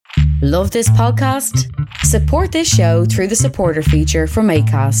Love this podcast? Support this show through the supporter feature from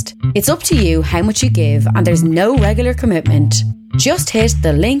Acast. It's up to you how much you give, and there's no regular commitment. Just hit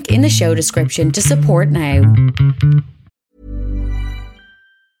the link in the show description to support now.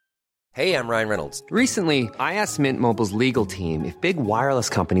 Hey, I'm Ryan Reynolds. Recently, I asked Mint Mobile's legal team if big wireless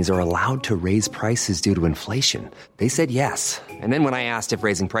companies are allowed to raise prices due to inflation. They said yes. And then when I asked if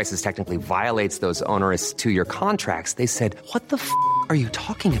raising prices technically violates those onerous two-year contracts, they said, "What the f*** are you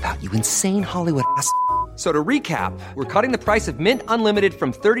talking about, you insane Hollywood ass?" So to recap, we're cutting the price of Mint Unlimited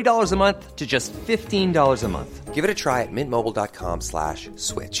from $30 a month to just $15 a month. Give it a try at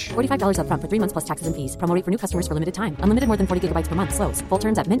mintmobile.com/switch. $45 up front for 3 months plus taxes and fees. Promo rate for new customers for limited time. Unlimited more than 40 gigabytes per month. Slows full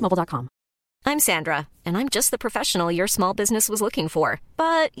terms at mintmobile.com. I'm Sandra, and I'm just the professional your small business was looking for.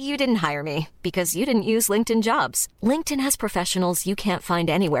 But you didn't hire me because you didn't use LinkedIn Jobs. LinkedIn has professionals you can't find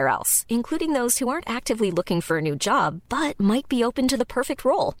anywhere else, including those who aren't actively looking for a new job, but might be open to the perfect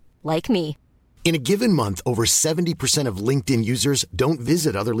role, like me. In a given month, over 70% of LinkedIn users don't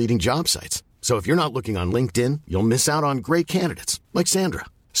visit other leading job sites. So if you're not looking on LinkedIn, you'll miss out on great candidates like Sandra.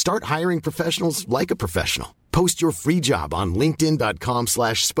 Start hiring professionals like a professional. Post your free job on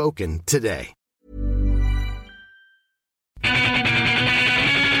linkedin.com/spoken today.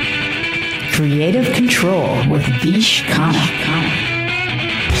 Creative Control with Vish Khanna.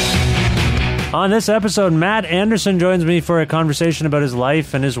 On this episode, Matt Anderson joins me for a conversation about his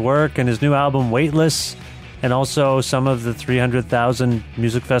life and his work and his new album, Weightless, and also some of the 300,000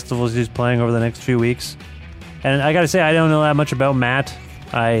 music festivals he's playing over the next few weeks. And I gotta say, I don't know that much about Matt.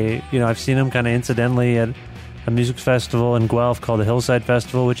 I've seen him kind of incidentally at a music festival in Guelph called the Hillside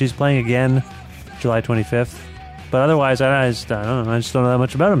Festival, which he's playing again July 25th. But otherwise, I just don't know that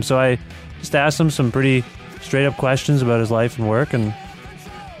much about him. So I just asked him some pretty straight-up questions about his life and work, and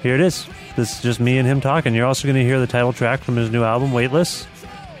here it is. This is just me and him talking. You're also going to hear the title track from his new album, Weightless.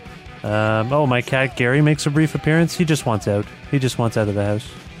 My cat Gary makes a brief appearance. He just wants out. He just wants out of the house.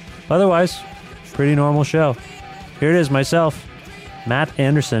 Otherwise, pretty normal show. Here it is, myself, Matt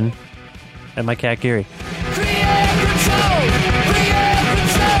Anderson, and my cat Gary.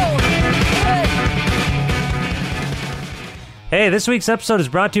 Hey, this week's episode is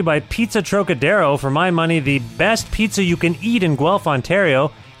brought to you by Pizza Trocadero. For my money, the best pizza you can eat in Guelph,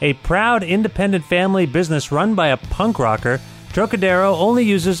 Ontario. A proud independent family business run by a punk rocker, Trocadero only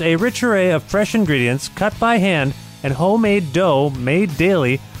uses a rich array of fresh ingredients cut by hand and homemade dough made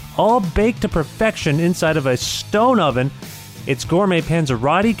daily, all baked to perfection inside of a stone oven. Its gourmet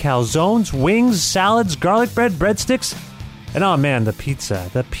panzerotti, calzones, wings, salads, garlic bread, breadsticks, and oh man, the pizza.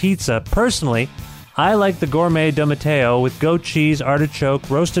 Personally, I like the gourmet Don Matteo with goat cheese, artichoke,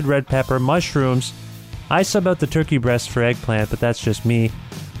 roasted red pepper, mushrooms. I sub out the turkey breast for eggplant, but that's just me.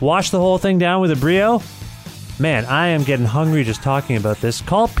 Wash the whole thing down with a brio. Man, I am getting hungry just talking about this.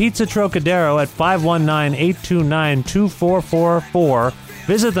 Call Pizza Trocadero at 519-829-2444.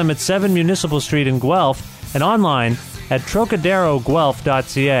 Visit them at 7 Municipal Street in Guelph and online at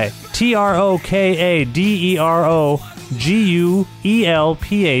trocaderoguelph.ca.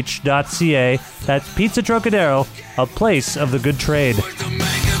 TROKADEROGUELPH.ca. That's Pizza Trocadero, a place of the good trade.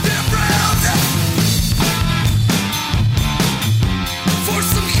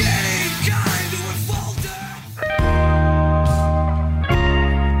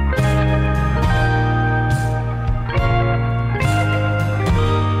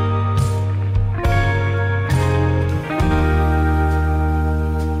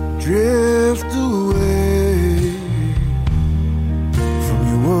 Drift away from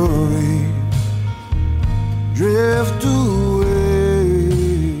your worry. Drift away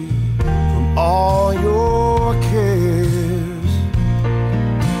from all your cares.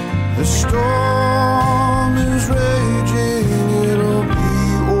 The storm is raging, it'll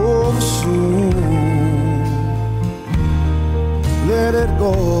be over soon. Let it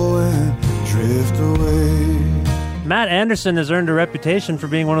go and drift away. Matt Anderson has earned a reputation for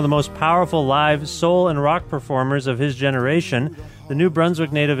being one of the most powerful live soul and rock performers of his generation. The New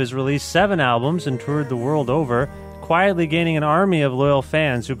Brunswick native has released 7 albums and toured the world over, quietly gaining an army of loyal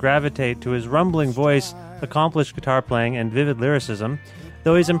fans who gravitate to his rumbling voice, accomplished guitar playing, and vivid lyricism.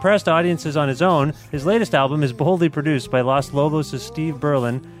 Though he's impressed audiences on his own, his latest album is boldly produced by Los Lobos' Steve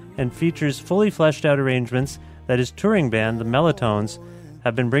Berlin and features fully fleshed out arrangements that his touring band, the Melatones,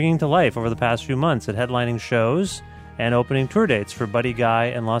 have been bringing to life over the past few months at headlining shows and opening tour dates for Buddy Guy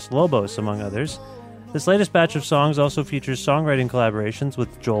and Los Lobos, among others. This latest batch of songs also features songwriting collaborations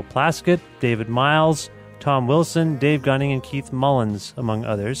with Joel Plaskett, David Miles, Tom Wilson, Dave Gunning, and Keith Mullins, among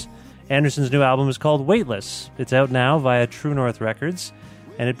others. Anderson's new album is called Weightless. It's out now via True North Records,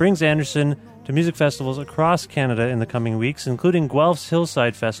 and it brings Anderson to music festivals across Canada in the coming weeks, including Guelph's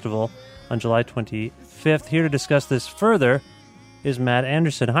Hillside Festival on July 25th. Here to discuss this further is Matt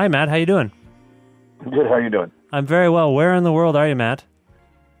Anderson. Hi, Matt. How you doing? Good. How are you doing? I'm very well. Where in the world are you, Matt?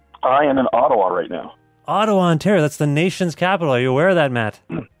 I am in Ottawa right now. Ottawa, Ontario. That's the nation's capital. Are you aware of that, Matt?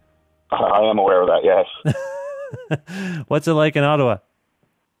 I am aware of that, yes. What's it like in Ottawa?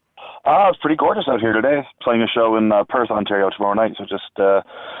 It's pretty gorgeous out here today. Playing a show in Perth, Ontario tomorrow night. So just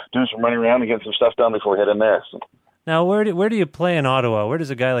doing some running around and getting some stuff done before we head in there. So. Now, where do you play in Ottawa? Where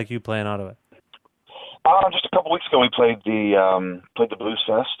does a guy like you play in Ottawa? Just a couple weeks ago, we played the Blues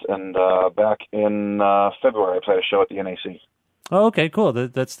Fest, and back in February, I played a show at the NAC. Oh, okay, cool.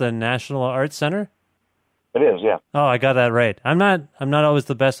 That's the National Arts Center? It is, yeah. Oh, I got that right. I'm not always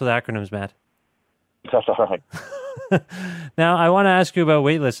the best with acronyms, Matt. That's all right. Now, I want to ask you about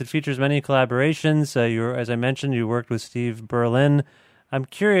Weightless. It features many collaborations. As I mentioned, you worked with Steve Berlin. I'm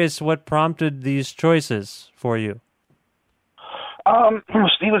curious what prompted these choices for you.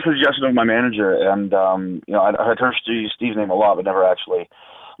 Steve was a suggestion of my manager, and I had heard Steve's name a lot, but never actually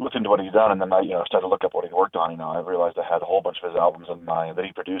looked into what he's done. And then I started to look up what he worked on. I realized I had a whole bunch of his albums that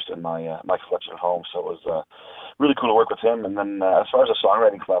he produced in my collection at home. So it was really cool to work with him. And then as far as the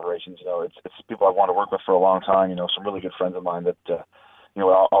songwriting collaborations, it's people I want to work with for a long time. Some really good friends of mine that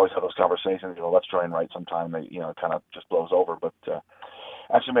I always have those conversations. Let's try and write sometime. That it kind of just blows over, but.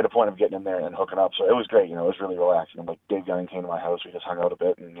 Actually made a point of getting in there and hooking up, so it was great. It was really relaxing. Like Dave Gunning came to my house, we just hung out a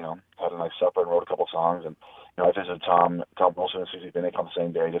bit, and had a nice supper and wrote a couple songs. And I visited Tom Wilson and Susie Binnick on the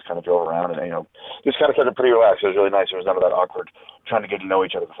same day. Just kind of drove around, and just kind of started pretty relaxed. It was really nice. There was none of that awkward trying to get to know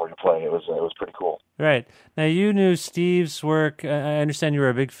each other before you play. It was pretty cool. Right. Now you knew Steve's work. I understand you were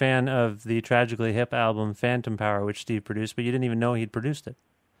a big fan of the Tragically Hip album Phantom Power, which Steve produced, but you didn't even know he'd produced it.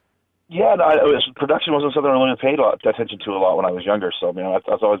 Yeah, production wasn't something I really paid attention to a lot when I was younger. So,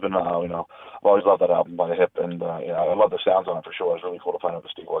 that's always been, I've always loved that album by the Hip, and I love the sounds on it for sure. It was really cool to find out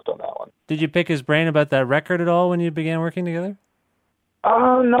that Steve worked on that one. Did you pick his brain about that record at all when you began working together?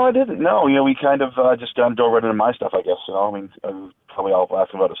 No, I didn't. No, we kind of just dove right into my stuff, I guess. Probably I'll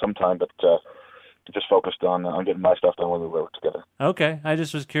ask him about it sometime, but just focused on getting my stuff done when we worked together. Okay, I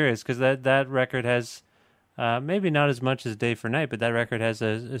just was curious because that record has. Maybe not as much as Day for Night, but that record has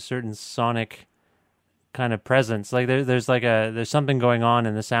a certain sonic kind of presence. Like there's something going on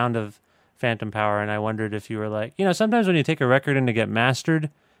in the sound of Phantom Power, and I wondered if you were like, sometimes when you take a record in to get mastered,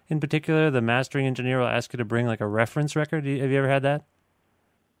 in particular, the mastering engineer will ask you to bring like a reference record. Have you ever had that?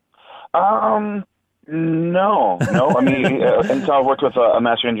 No. Until I worked with a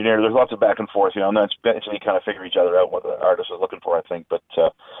master engineer, there's lots of back and forth, and then eventually you kind of figure each other out what the artist is looking for, I think. But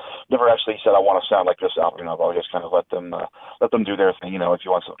never actually said I want to sound like this album. I've always just kind of let them do their thing. If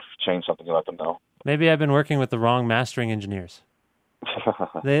you want to change something, you let them know. Maybe I've been working with the wrong mastering engineers.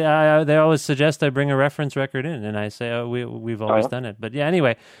 They always suggest I bring a reference record in, and I say, we've always done it. But yeah,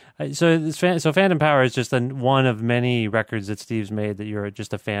 anyway, so Phantom Power is just one of many records that Steve's made that you're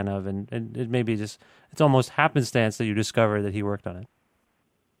just a fan of, and it may be it's almost happenstance that you discover that he worked on it.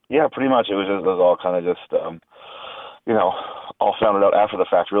 Yeah, pretty much. It was all kind of just all found it out after the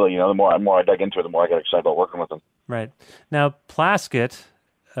fact. Really, the more I dug into it, the more I got excited about working with him. Right. Now, Plaskett,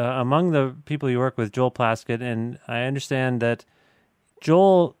 among the people you work with, Joel Plaskett, and I understand that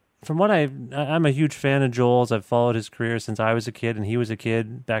Joel, from what I'm a huge fan of Joel's. I've followed his career since I was a kid, and he was a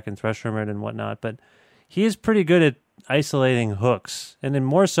kid back in Thrush Hermit and whatnot. But he is pretty good at isolating hooks, and then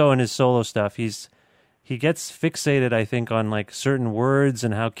more so in his solo stuff. He gets fixated, I think, on like certain words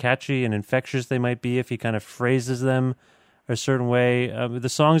and how catchy and infectious they might be if he kind of phrases them a certain way. The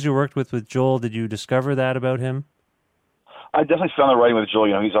songs you worked with Joel, did you discover that about him? I definitely found that writing with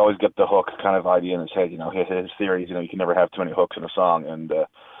Joel, he's always got the hook kind of idea in his head. His theories, you can never have too many hooks in a song. And so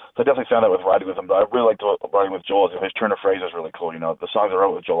I definitely found that with writing with him. But I really liked writing with Joel. His turn of phrase is really cool. The songs I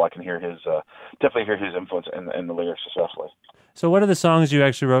wrote with Joel, I can hear definitely hear his influence in the lyrics especially. So what are the songs you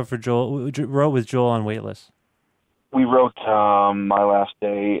actually wrote with Joel on Weightless? We wrote My Last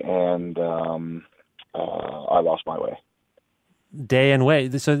Day and I Lost My Way. Day and Way.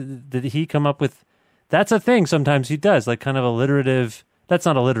 So did he come up with... That's a thing sometimes he does, like kind of alliterative. That's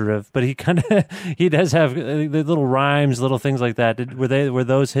not alliterative, but he does have the little rhymes, little things like that. Were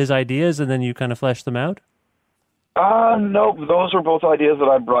those his ideas, and then you kind of fleshed them out? No, those were both ideas that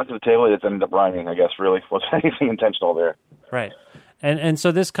I brought to the table. It ended up rhyming, I guess. Really, wasn't anything intentional there. Right, and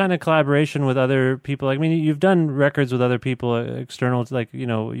so this kind of collaboration with other people. You've done records with other people, external,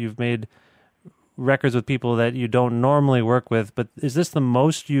 you've made records with people that you don't normally work with. But is this the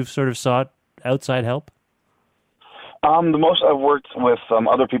most you've sort of sought outside help? The most I've worked with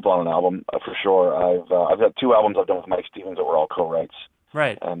other people on an album, for sure. I've had 2 albums I've done with Mike Stevens that were all co-writes.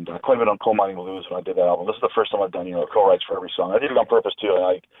 Right. And quite a bit on Coal Mining Blues when I did that album. This is the first time I've done, co-writes for every song. I did it on purpose too.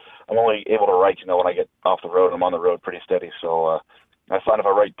 And I'm only able to write, when I get off the road. I'm on the road pretty steady. So I find if I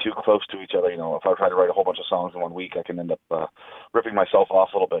write too close to each other, if I try to write a whole bunch of songs in 1 week, I can end up ripping myself off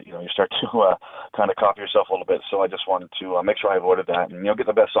a little bit. You start to kind of copy yourself a little bit. So I just wanted to make sure I avoided that and, get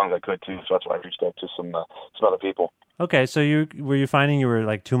the best songs I could too. So that's why I reached out to some other people. Okay, so were you finding you were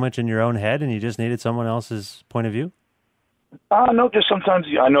like too much in your own head and you just needed someone else's point of view? No, just sometimes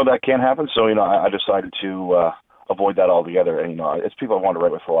I know that can happen. So, I decided to avoid that altogether. And, it's people I wanted to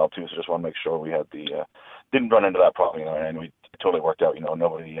write with for a while too. So just want to make sure we had didn't run into that problem, and we totally worked out.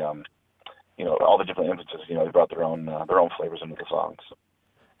 Nobody, all the different influences, they brought their own flavors into the songs.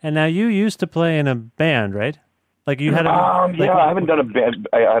 And now you used to play in a band, right? Like you had I haven't done a band,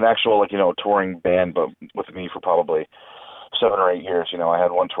 an actual, touring band, but with me for probably 7 or 8 years. I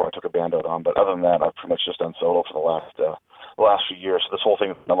had one tour I took a band out on, but other than that, I've pretty much just done solo for the last few years. So this whole thing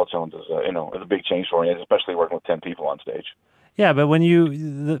with Melatones is, is a big change for me, especially working with 10 people on stage. Yeah, but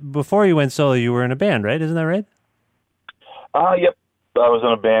when before you went solo, you were in a band, right? Isn't that right? Yep. I was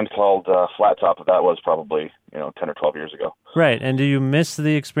in a band called Flat Top, but that was probably, 10 or 12 years ago. Right. And do you miss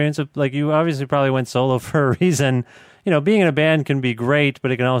the experience of, you obviously probably went solo for a reason. Being in a band can be great,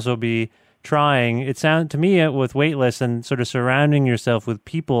 but it can also be trying. It sounded to me with Weightless and sort of surrounding yourself with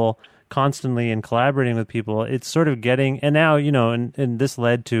people constantly and collaborating with people, it's sort of getting, and now, and this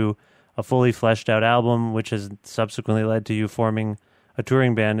led to a fully fleshed out album, which has subsequently led to you forming a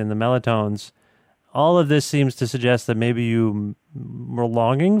touring band in the Melatones. All of this seems to suggest that maybe you were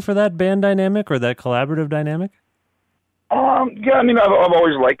longing for that band dynamic or that collaborative dynamic? Yeah, I've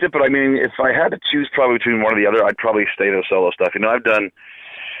always liked it, but if I had to choose probably between one or the other, I'd probably stay to the solo stuff. I've done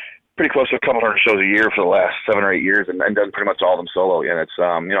pretty close to a couple hundred shows a year for the last 7 or 8 years and done pretty much all of them solo. And it's,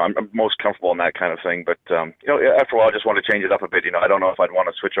 I'm most comfortable in that kind of thing. But, after a while, I just want to change it up a bit. I don't know if I'd want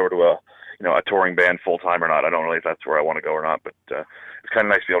to switch over to a touring band full time or not. I don't know if that's where I want to go or not, but it's kind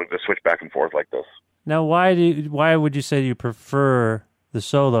of nice to be able to just switch back and forth like this. Now, why would you say you prefer the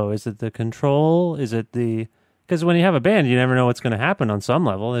solo? Is it the control? Is it because when you have a band, you never know what's going to happen on some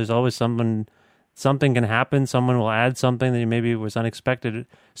level. There's always something can happen. Someone will add something that maybe was unexpected.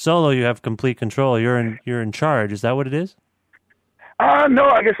 Solo, you have complete control. You're in charge. Is that what it is? No,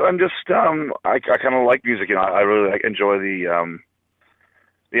 I guess I'm just I kind of like music. I really enjoy the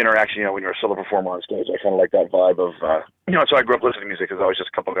interaction. When you're a solo performer on stage, I kind of like that vibe of So I grew up listening to music because I was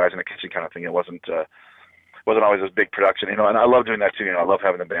just a couple of guys in the kitchen kind of thing. It wasn't always this big production, and I love doing that too. I love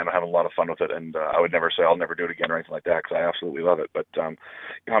having the band. I'm having a lot of fun with it, and I would never say I'll never do it again or anything like that because I absolutely love it. But I'm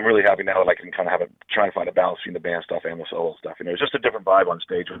really happy now that I can kind of try and find a balance between the band stuff and the solo stuff. It's just a different vibe on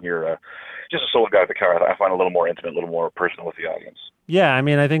stage when you're just a solo guy with the car. I find a little more intimate, a little more personal with the audience. Yeah,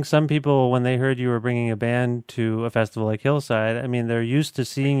 I think some people, when they heard you were bringing a band to a festival like Hillside, they're used to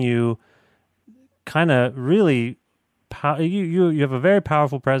seeing you kind of really. You have a very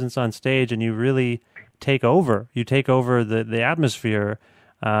powerful presence on stage, and you really take over. You take over the atmosphere,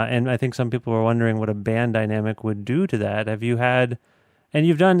 and I think some people were wondering what a band dynamic would do to that. Have you had, and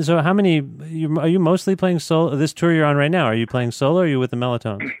you've done, so how many, are you mostly playing solo? This tour you're on right now, are you playing solo or are you with the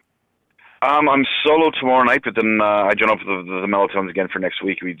Melatones? I'm solo tomorrow night, but then I join up with the Melatones again for next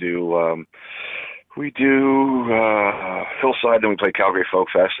week. We do Hillside, then we play Calgary Folk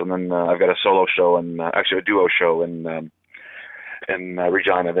Fest, and then I've got a solo show and actually a duo show in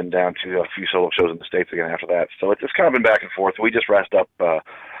Regina, then down to a few solo shows in the States again after that. So it's kind of been back and forth. We just wrapped up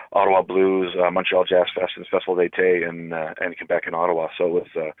Ottawa Blues, Montreal Jazz Fest, and Festival d'Été in Quebec and Ottawa. So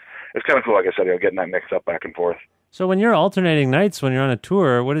it's kind of cool, like I said, getting that mixed up back and forth. So when you're alternating nights, when you're on a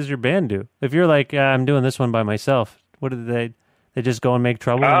tour, what does your band do? If you're like, I'm doing this one by myself, what do they just go and make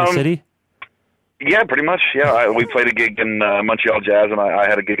trouble in the city? Yeah, pretty much. Yeah, we played a gig in Montreal Jazz, and I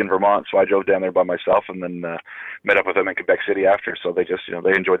had a gig in Vermont, so I drove down there by myself, and then met up with them in Quebec City after. So they just,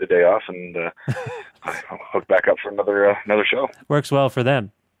 they enjoyed the day off, and I hooked back up for another show. Works well for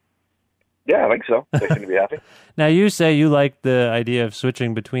them. Yeah, I think so. They seem to be happy. Now, you say you like the idea of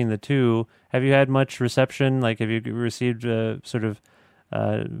switching between the two. Have you had much reception? Like, have you received sort of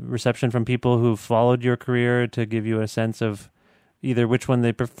reception from people who followed your career to give you a sense of either which one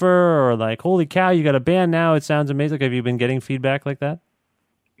they prefer or like, holy cow, you got a band now, it sounds amazing? Have you been getting feedback like that?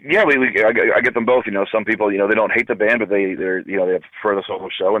 Yeah, I get them both. Some people, they don't hate the band, but they prefer the solo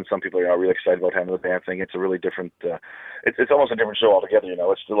show, and some people are really excited about having the band thing. It's a really different. It's almost a different show altogether.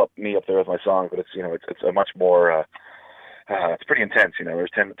 It's still me up there with my songs, but it's a much more. It's pretty intense.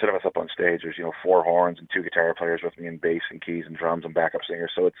 There's 10 of us up on stage. There's 4 horns and 2 guitar players with me, and bass and keys and drums and backup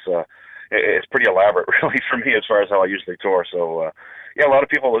singers. So it's pretty elaborate, really, for me as far as how I usually tour. So a lot of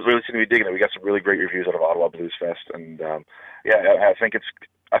people really seem to be digging it. We got some really great reviews out of Ottawa Blues Fest, and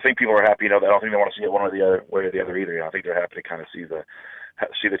I think people are happy. I don't think they want to see it one way or the other either. I think they're happy to kind of see the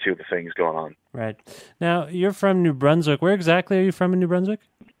two of the things going on. Right. Now, you're from New Brunswick. Where exactly are you from in New Brunswick?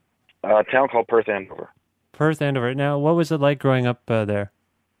 A town called Perth Andover. Perth Andover. Now, what was it like growing up there?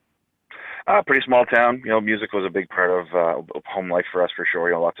 Pretty small town. Music was a big part of home life for us, for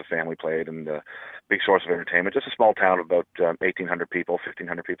sure. Lots of family played, and big source of entertainment. Just a small town of about 1,800 people,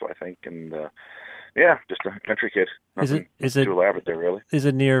 1,500 people, I think, and just a country kid. Nothing too elaborate there, really. Is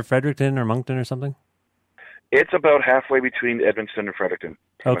it near Fredericton or Moncton or something? It's about halfway between Edmonton and Fredericton.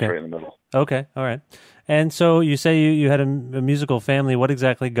 Okay. Right in the middle. Okay, all right. And so you say you had a musical family. What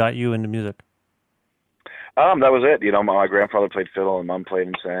exactly got you into music? That was it. My grandfather played fiddle, and Mom played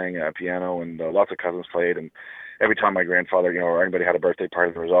and sang piano, and lots of cousins played. And every time my grandfather, or anybody had a birthday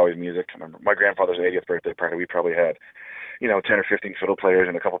party, there was always music. I remember my grandfather's 80th birthday party. We probably had, 10 or 15 fiddle players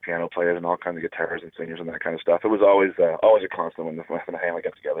and a couple piano players and all kinds of guitars and singers and that kind of stuff. It was always a constant when the family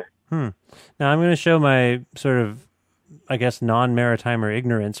got together. Now I'm going to show my sort of, I guess, non-maritimer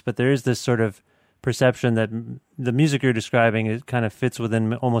ignorance, but there is this sort of perception that the music you're describing, it kind of fits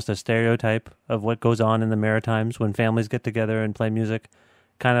within almost a stereotype of what goes on in the Maritimes when families get together and play music.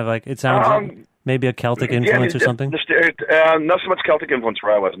 Kind of like, it sounds like maybe a Celtic influence or something. Not so much Celtic influence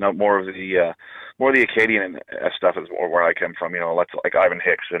where I was. No, more of the Acadian stuff is more where I came from. Lots of, like Ivan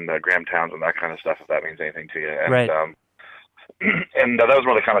Hicks and Graham Towns and that kind of stuff. If that means anything to you. And, right. And that was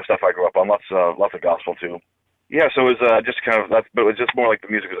more the kind of stuff I grew up on. Lots of gospel too. Yeah, so it was just kind of that, but it was just more like the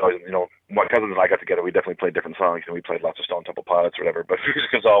music was always, my cousins and I got together, we definitely played different songs, and we played lots of Stone Temple Pilots or whatever, but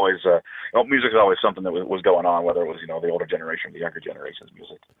music is always, music is always something that was going on, whether it was, the older generation or the younger generation's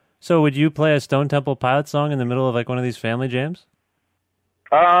music. So would you play a Stone Temple Pilots song in the middle of like one of these family jams?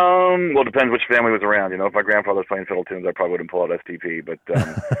 Well, it depends which family was around. If my grandfather was playing fiddle tunes, I probably wouldn't pull out STP. But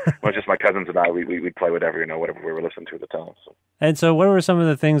when it was just my cousins and I, we'd play whatever, whatever we were listening to at the time. So. And so what were some of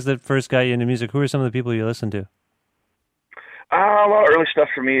the things that first got you into music? Who were some of the people you listened to? A lot of early stuff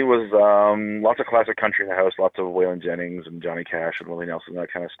for me was lots of classic country in the house, lots of Waylon Jennings and Johnny Cash and Willie Nelson,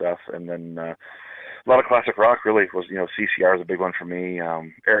 that kind of stuff. And then a lot of classic rock, really, was, CCR is a big one for me.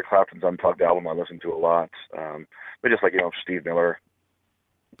 Eric Clapton's Unplugged album I listened to a lot. But just like, Steve Miller,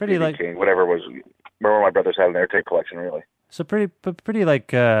 pretty like King, whatever was, whatever my brothers had in their tape collection, really. So pretty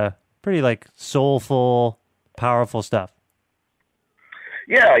like soulful, powerful stuff.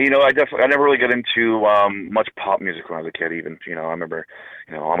 Yeah, I never really got into much pop music when I was a kid. Even, I remember,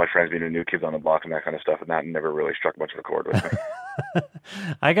 all my friends being the New Kids on the Block and that kind of stuff, and that never really struck much of a chord with me.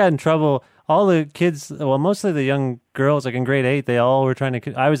 I got in trouble. All the kids, well, mostly the young girls, like in grade 8, they all were trying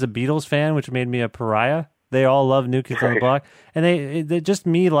to. I was a Beatles fan, which made me a pariah. They all loved New Kids on the Block, and they just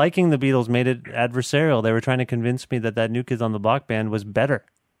me liking the Beatles made it adversarial. They were trying to convince me that New Kids on the Block band was better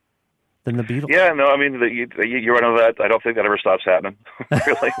than the Beatles. Yeah, no, I mean, you're right on that. I don't think that ever stops happening,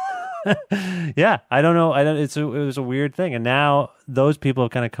 really. Yeah, I don't know. It was a weird thing, and now those people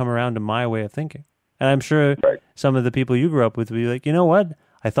have kind of come around to my way of thinking. And I'm sure some of the people you grew up with would be like, you know what?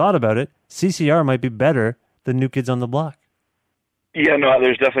 I thought about it. CCR might be better than New Kids on the Block. Yeah, no,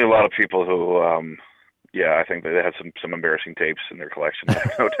 there's definitely a lot of people who, I think they have some embarrassing tapes in their collection,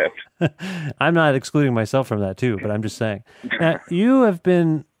 no doubt. I'm not excluding myself from that too, but I'm just saying. Now, you have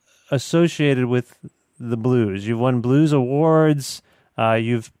been associated with the blues. You've won blues awards.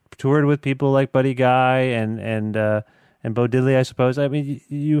 You've toured with people like Buddy Guy and Bo Diddley, I suppose. I mean,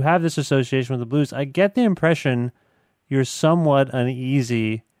 you have this association with the blues. I get the impression you're somewhat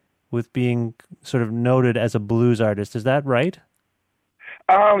uneasy with being sort of noted as a blues artist. Is that right?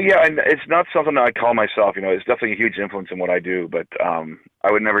 Yeah, and it's not something that I call myself. It's definitely a huge influence in what I do, but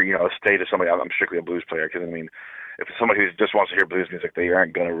I would never, say to somebody, I'm strictly a blues player, because, I mean, if somebody who just wants to hear blues music, they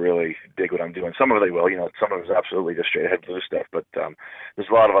aren't going to really dig what I'm doing. Some of it they will, some of it is absolutely just straight ahead blues stuff, but there's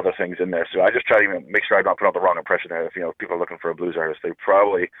a lot of other things in there. So I just try to make sure I don't put out the wrong impression there. If, people are looking for a blues artist, they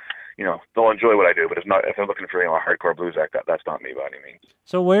probably, they'll enjoy what I do, but if they're looking for, a hardcore blues act, that's not me by any means.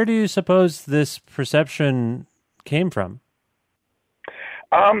 So where do you suppose this perception came from?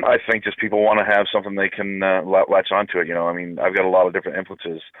 I think just people want to have something they can latch onto it. I mean, I've got a lot of different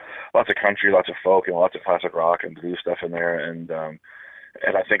influences, lots of country, lots of folk, lots of classic rock and blues stuff in there, and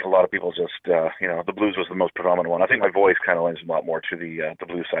I think a lot of people just, the blues was the most predominant one. I think my voice kind of lends a lot more to the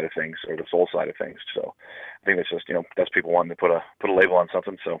blues side of things, or the soul side of things. So I think it's just, that's people wanting to put a label on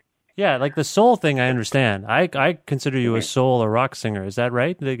something. So yeah, like the soul thing, I understand. I consider you a soul or rock singer. Is that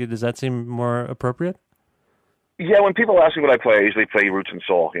right? Does that seem more appropriate? Yeah, when people ask me what I play, I usually play roots and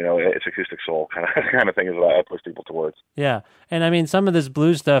soul. It's acoustic soul kind of thing is what I push people towards. Yeah, and I mean, some of this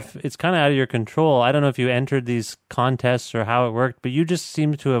blues stuff, it's kind of out of your control. I don't know if you entered these contests or how it worked, but you just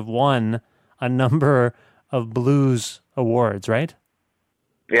seem to have won a number of blues awards, right?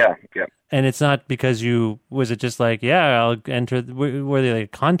 Yeah. And it's not because was it just like, yeah, I'll enter, were they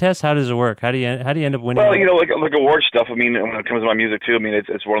like contests? How does it work? How do you end up winning? Well, like award stuff, I mean, when it comes to my music too, I mean,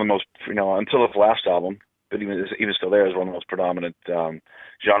 it's one of the most, until its last album, but even still there is one of the most predominant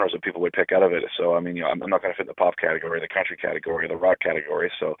genres that people would pick out of it. So, I mean, I'm not going to fit in the pop category, the country category, the rock category.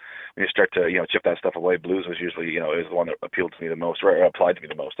 So when you start to, chip that stuff away, blues was usually, is the one that appealed to me the most, or applied to me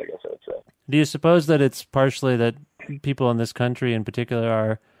the most, I guess I would say. Do you suppose that it's partially that people in this country in particular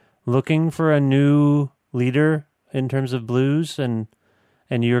are looking for a new leader in terms of blues, and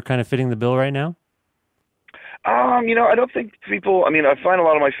you're kind of fitting the bill right now? I don't think people. I mean, I find a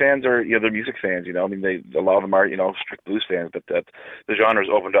lot of my fans are, they're music fans. I mean, a lot of them are, strict blues fans. But that the genre's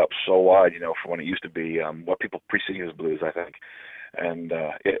opened up so wide, from when it used to be what people preceding as blues, I think, and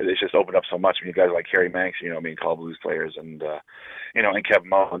it's just opened up so much. I mean, you guys like Kerry Manx, call blues players, and and Kevin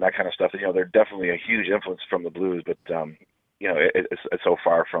Mull and that kind of stuff. They're definitely a huge influence from the blues, but it's so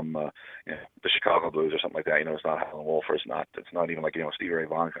far from the Chicago blues or something like that. It's not Howlin' Wolf, or it's not even like Stevie Ray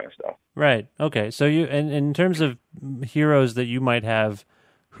Vaughan kind of stuff. Right. Okay. So and in terms of heroes that you might have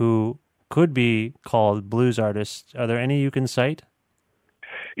who could be called blues artists, are there any you can cite?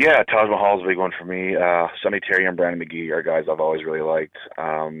 Yeah, Taj Mahal's a big one for me. Sonny Terry and Brandon McGee are guys I've always really liked.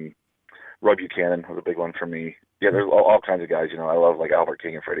 Roy Buchanan was a big one for me. Yeah, there's all kinds of guys. I love like Albert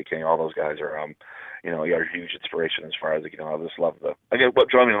King and Freddie King. All those guys are are huge inspiration as far as I just love what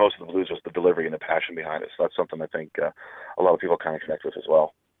drew me the most of the blues was the delivery and the passion behind it. So that's something I think a lot of people kind of connect with as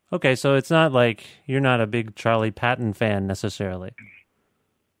well. Okay, so it's not like you're not a big Charlie Patton fan necessarily.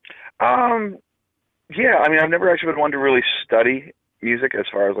 Yeah, I mean, I've never actually been one to really study music as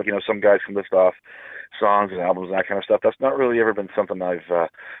far as some guys can list off songs and albums and that kind of stuff. That's not really ever been something I've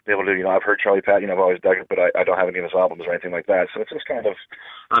been able to do. I've heard Charlie Patton, I've always dug it, but I don't have any of his albums or anything like that. So it's just kind of,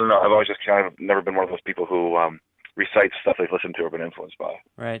 I don't know, I've always just kind of never been one of those people who recite stuff they've listened to or been influenced by.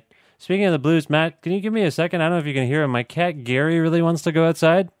 Right. Speaking of the blues, Matt, can you give me a second? I don't know if you can hear him. My cat Gary really wants to go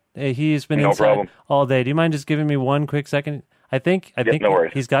outside. He's been inside all day. Do you mind just giving me one quick second? I think no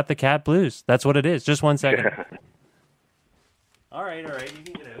worries. He's got the cat blues. That's what it is. Just 1 second. All right. You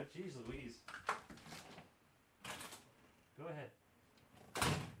can get out. Jeez Louise. Go ahead.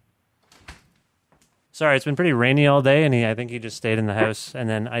 Sorry, it's been pretty rainy all day, and I think he just stayed in the house. And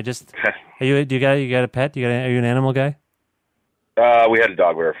then I just, you got a pet? Are you an animal guy? We had a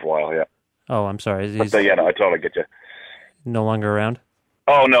dog with her for a while, yeah. Oh, I'm sorry. No, I totally get you. No longer around?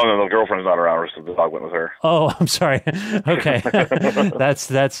 Oh, no, the girlfriend's not around, so the dog went with her. Oh, I'm sorry. Okay.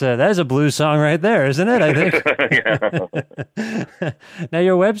 that is a blues song right there, isn't it, I think? Now,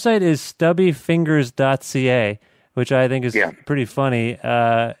 your website is stubbyfingers.ca, which I think is pretty funny.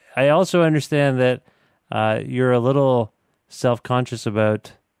 I also understand that you're a little self-conscious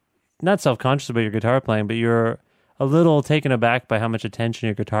about your guitar playing, but you're a little taken aback by how much attention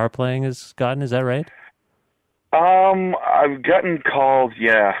your guitar playing has gotten. Is that right? I've gotten called.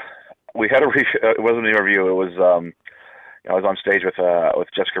 Yeah, we had it wasn't an interview. It was I was on stage with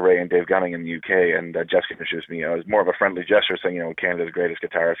Jessica Ray and Dave Gunning in the UK, and Jessica introduced me. It was more of a friendly gesture, saying Canada's greatest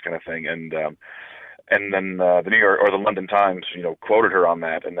guitarist kind of thing, and then the New York or the London Times quoted her on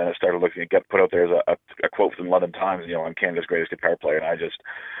that, and then it started get put out there as a quote from the London Times. I'm Canada's greatest guitar player, and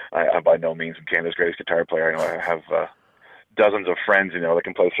I'm by no means Canada's greatest guitar player. I have dozens of friends, that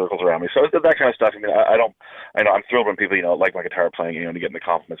can play circles around me. So that kind of stuff. I mean, I'm thrilled when people, like my guitar playing, to get in the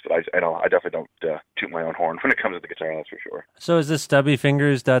compliments, but I definitely don't toot my own horn when it comes to the guitar, that's for sure. So is this Stubby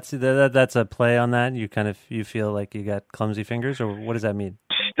Fingers, that's a play on that? You feel like you got clumsy fingers, or what does that mean?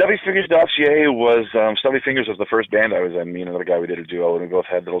 StubbyFingers.ca was, Stubby Fingers was the first band I was in. Me and another guy, we did a duo, and we both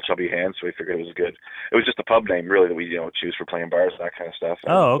had little chubby hands, so we figured it was good. It was just a pub name, really, that we, choose for playing bars and that kind of stuff.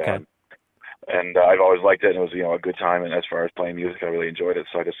 Oh, okay. And I've always liked it, and it was, a good time, and as far as playing music, I really enjoyed it,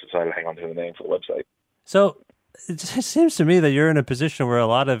 so I just decided to hang on to the name for the website. So it just seems to me that you're in a position where a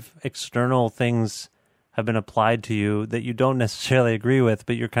lot of external things have been applied to you that you don't necessarily agree with,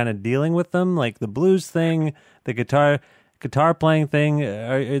 but you're kind of dealing with them, like the blues thing, the guitar playing thing.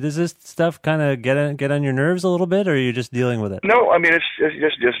 Does this stuff kind of get on your nerves a little bit, or are you just dealing with it? No, I mean, it's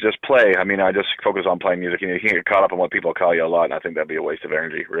just play. I mean, I just focus on playing music. You can get caught up in what people call you a lot, and I think that'd be a waste of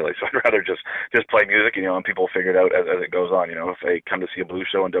energy, really. So I'd rather just play music, and people figure it out as it goes on. If they come to see a blues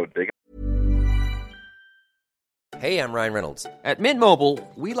show and don't dig it. Hey, I'm Ryan Reynolds. At Mint Mobile,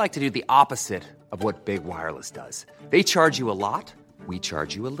 we like to do the opposite of what Big Wireless does. They charge you a lot. we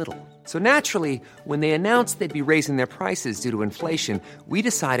charge you a little. So naturally, when they announced they'd be raising their prices due to inflation, we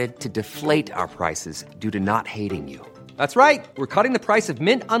decided to deflate our prices due to not hating you. That's right. We're cutting the price of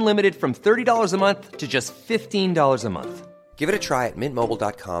Mint Unlimited from $30 a month to just $15 a month. Give it a try at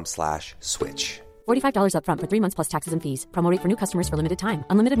mintmobile.com/switch. $45 up front for 3 months plus taxes and fees. Promo rate for new customers for limited time.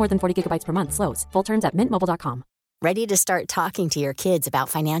 Unlimited more than 40 gigabytes per month. Slows full terms at mintmobile.com. Ready to start talking to your kids about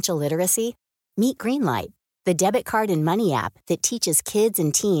financial literacy? Meet Greenlight, the debit card and money app that teaches kids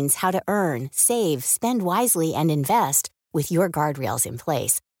and teens how to earn, save, spend wisely, and invest with your guardrails in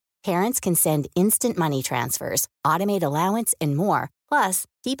place. Parents can send instant money transfers, automate allowance, and more. Plus,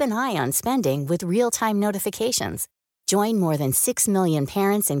 keep an eye on spending with real-time notifications. Join more than 6 million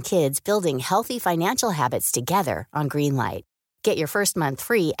parents and kids building healthy financial habits together on Greenlight. Get your first month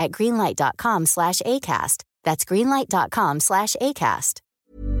free at greenlight.com/ACAST. That's greenlight.com/ACAST.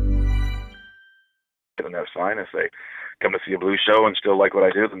 And that's fine. If they come to see a blues show and still like what I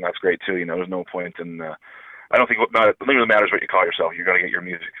do, then that's great too. There's no point in... I don't think it really matters what you call yourself. You're going to get your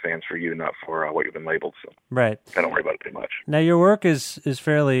music fans for you, not for what you've been labeled. So right. I don't worry about it too much. Now, your work is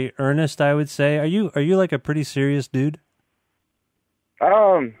fairly earnest, I would say. Are you like a pretty serious dude?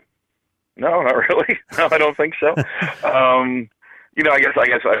 No, not really. No, I don't think so. I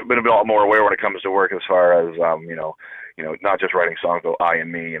guess I've been a lot more aware when it comes to work as far as not just writing songs, but I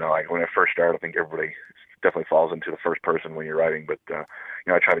and me. Like when I first started, I think everybody definitely falls into the first person when you're writing, but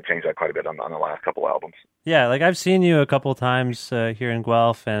I try to change that quite a bit on the last couple albums. Yeah, like I've seen you a couple times here in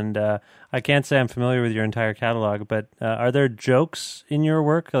Guelph, and I can't say I'm familiar with your entire catalog, but are there jokes in your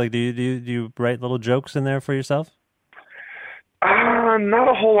work? Like, do you write little jokes in there for yourself? Not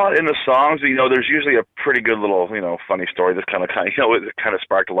a whole lot in the songs. There's usually a pretty good little, funny story that's kind of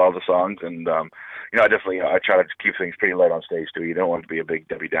sparked a lot of the songs, and I try to keep things pretty light on stage too. You don't want it to be a big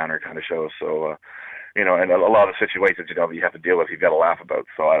Debbie Downer kind of show, so. And a lot of situations, that you have to deal with, you've got to laugh about.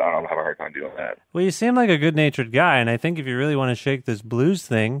 So I don't have a hard time doing that. Well, you seem like a good-natured guy, and I think if you really want to shake this blues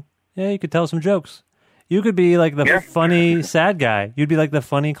thing, you could tell some jokes. You could be like the funny sad guy. You'd be like the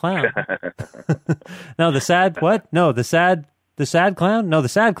funny clown. No, the sad what? No, the sad clown? No, the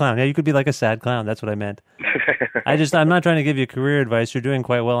sad clown. Yeah, you could be like a sad clown. That's what I meant. I'm not trying to give you career advice. You're doing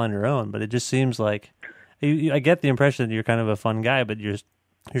quite well on your own, but it just seems like I get the impression that you're kind of a fun guy, but your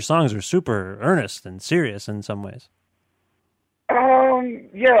songs are super earnest and serious in some ways.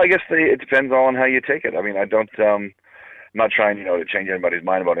 Yeah, I guess it depends on how you take it. I mean, I'm not trying, to change anybody's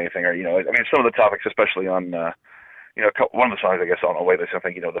mind about anything, or, some of the topics, especially on, one of the songs, I guess, on A Weightless, I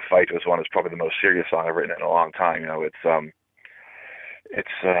think, The Fight was one is probably the most serious song I've written in a long time. It's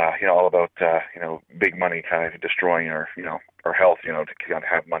all about, big money kind of destroying our health, to kind of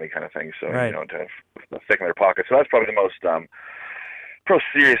have money kind of thing. So, right. To have thick in their pockets. So that's probably the most,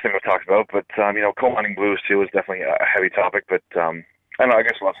 serious thing we've talked about, but coal mining blues too is definitely a heavy topic. But I don't know. I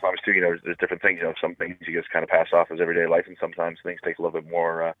guess lots of times too, there's different things. Some things you just kind of pass off as everyday life, and sometimes things take a little bit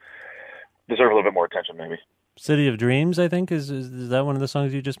more, deserve a little bit more attention, maybe. City of Dreams, I think, is that one of the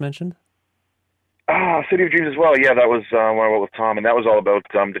songs you just mentioned? City of Dreams as well. Yeah, that was one I wrote with Tom, and that was all about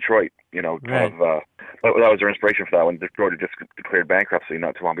Detroit. That was our inspiration for that one. Detroit had just declared bankruptcy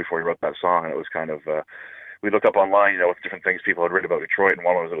not too long before he wrote that song, and it was kind of. We looked up online, with different things people had written about Detroit, and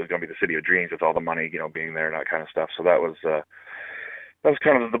one was it was going to be the city of dreams with all the money, being there and that kind of stuff. So that was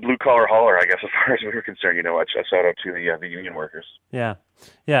kind of the blue collar holler, I guess, as far as we were concerned. A shout out to the union workers. Yeah,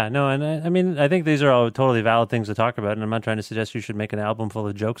 no, and I mean, I think these are all totally valid things to talk about, and I'm not trying to suggest you should make an album full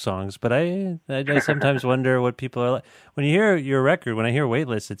of joke songs, but I sometimes wonder what people are like when you hear your record. When I hear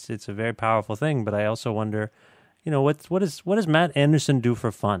Weightless, it's a very powerful thing, but I also wonder. What does Matt Anderson do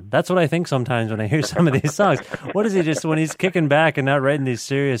for fun? That's what I think sometimes when I hear some of these songs. What is he just when he's kicking back and not writing these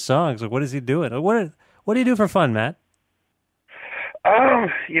serious songs? Like, what is he doing? What do you do for fun, Matt? I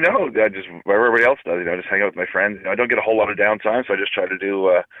just what everybody else does. Just hang out with my friends. I don't get a whole lot of downtime, so I just try to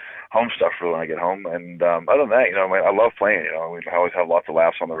do home stuff for when I get home. And other than that, I love playing. We always have lots of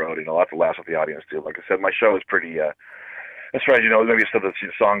laughs on the road. Lots of laughs with the audience too. Like I said, my show is pretty. As far as maybe some of the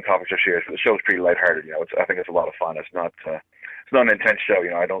song topics are serious, but the show is pretty lighthearted. I think it's a lot of fun. It's not an intense show.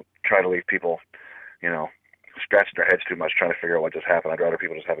 I don't try to leave people, scratching their heads too much trying to figure out what just happened. I'd rather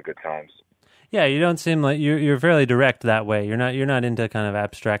people just have a good time. Yeah, you don't seem like you're fairly direct that way. You're not into kind of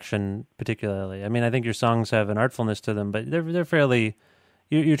abstraction particularly. I mean, I think your songs have an artfulness to them, but they're fairly.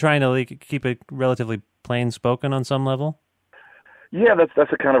 You're trying to keep it relatively plain spoken on some level. Yeah, that's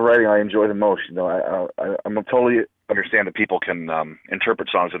the kind of writing I enjoy the most. I'm totally understand that people can interpret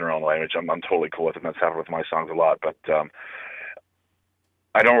songs in their own language. I'm totally cool with it, and that's happened with my songs a lot. But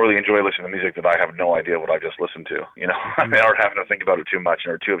I don't really enjoy listening to music that I have no idea what I just listened to. You know, I mean, or having to think about it too much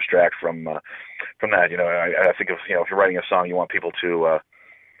or too abstract from that. You know, I think if you're writing a song, you want people to.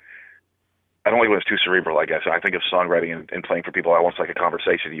 I don't like when it's too cerebral, I guess. I think of songwriting and playing for people almost like a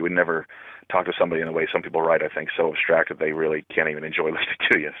conversation. You would never talk to somebody in the way some people write, I think, so abstract that they really can't even enjoy listening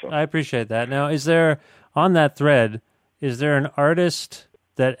to you. So. I appreciate that. Now, on that thread, is there an artist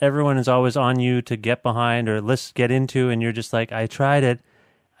that everyone is always on you to get behind or get into, and you're just like, I tried it,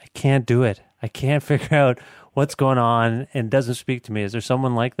 I can't do it. I can't figure out what's going on and doesn't speak to me. Is there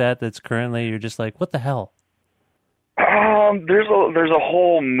someone like that that's currently, you're just like, what the hell? There's a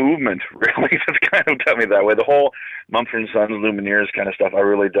whole movement really that's kind of got me that way. The whole Mumford & Sons, Lumineers kind of stuff. I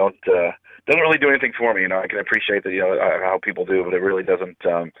really doesn't really do anything for me. You know, I can appreciate that. You know how people do, but it really doesn't.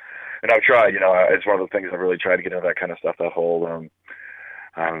 And I've tried. You know, it's one of the things I've really tried to get into that kind of stuff. That whole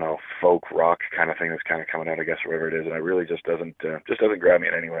I don't know, folk rock kind of thing that's kind of coming out, I guess, wherever it is, and it really just doesn't grab me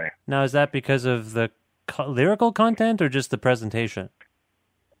in any way. Now, is that because of the lyrical content or just the presentation?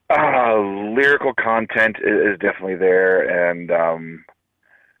 Lyrical content is definitely there, and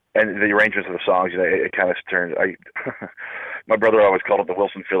the arrangements of the songs, you know, it kind of turns. My brother always called it the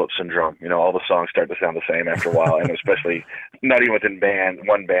Wilson Phillips syndrome. You know, all the songs start to sound the same after a while, and especially not even within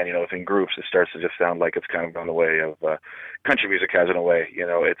one band. You know, within groups, it starts to just sound like it's kind of gone the way of country music has in a way. You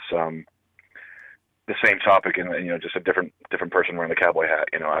know, it's the same topic and you know, just a different person wearing the cowboy hat.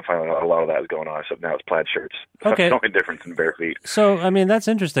 You know, I find a lot of that is going on. So now it's plaid shirts. Okay. That's the only difference in bare feet. So, I mean, that's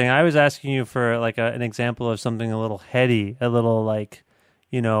interesting. I was asking you for like an example of something a little heady, a little like,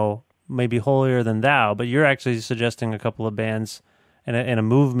 you know, maybe holier than thou, but you're actually suggesting a couple of bands and a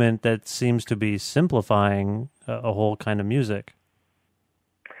movement that seems to be simplifying a whole kind of music.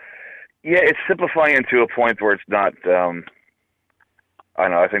 Yeah, it's simplifying it to a point where it's not, I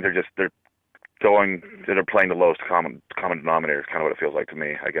don't know, I think they're playing the lowest common denominator is kind of what it feels like to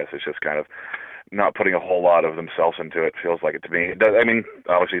me. I guess it's just kind of not putting a whole lot of themselves into it, feels like it to me. I mean,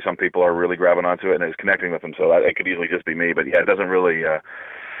 obviously some people are really grabbing onto it and it's connecting with them, so it could easily just be me. But yeah, it doesn't really,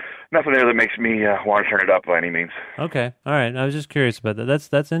 nothing there that makes me want to turn it up by any means. Okay, all right. I was just curious about that.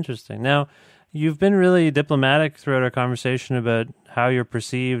 That's interesting. Now, you've been really diplomatic throughout our conversation about how you're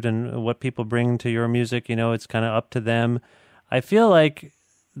perceived and what people bring to your music. You know, it's kind of up to them. I feel like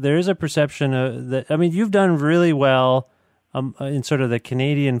there is a perception that, I mean, you've done really well in sort of the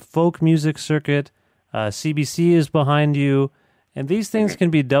Canadian folk music circuit. CBC is behind you, and these things can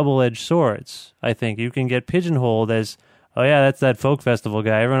be double-edged swords. I think you can get pigeonholed as, oh yeah, that's that folk festival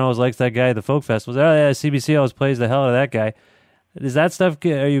guy. Everyone always likes that guy at the folk festivals. Oh yeah, CBC always plays the hell out of that guy. Does that stuff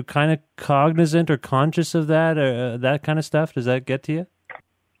are you kind of cognizant or conscious of that, or that kind of stuff? Does that get to you?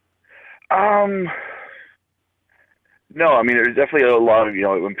 No, I mean, there's definitely a lot of, you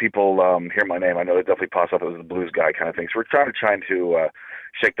know, when people hear my name, I know it definitely pops up as the blues guy kind of thing. So we're trying to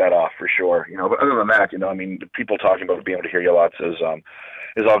shake that off for sure. You know, but other than that, you know, I mean, people talking about being able to hear you lots is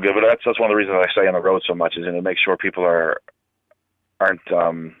all good. But that's one of the reasons I stay on the road so much, is to make sure people aren't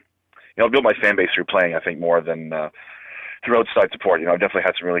you know, build my fan base through playing, I think, more than through outside support. You know, I've definitely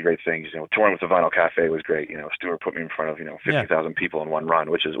had some really great things. You know, touring with the Vinyl Cafe was great. You know, Stuart put me in front of, you know, 50,000 people in one run,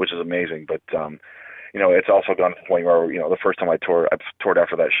 which is amazing. But you know, it's also gone to the point where, you know, the first time I toured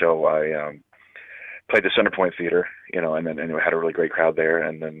after that show, I played the Centrepoint Theatre, you know, and then we had a really great crowd there,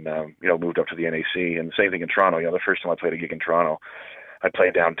 and then you know, moved up to the NAC, and the same thing in Toronto. You know, the first time I played a gig in Toronto, I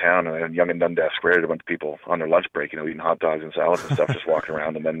played downtown, and Yonge and Dundas Square, had a bunch of people on their lunch break, you know, eating hot dogs and salads and stuff, just walking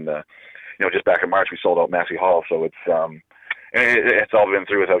around. And then you know, just back in March, we sold out Massey Hall, so it's all been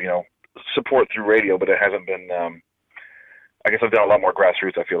through without, you know, support through radio, but it hasn't been. I guess I've done a lot more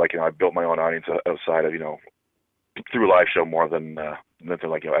grassroots. I feel like, you know, I've built my own audience outside of, you know, through a live show more than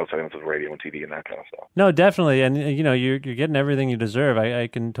like, you know, outside of radio and TV and that kind of stuff. No, definitely, and you know, you're getting everything you deserve. I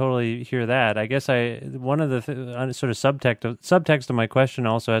can totally hear that. I guess one of the sort of subtext of my question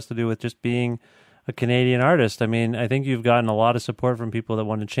also has to do with just being a Canadian artist. I mean, I think you've gotten a lot of support from people that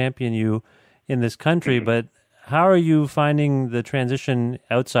want to champion you in this country, but how are you finding the transition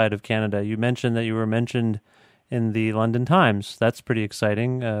outside of Canada? You mentioned that you were mentioned in the London Times. That's pretty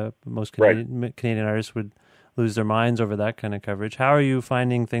exciting. Most Canadian artists would lose their minds over that kind of coverage. How are you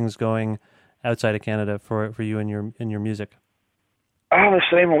finding things going outside of Canada for you and your music? The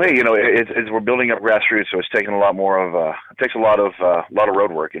same way. You know, it's we're building up grassroots, so it's taking a lot more of it takes a lot of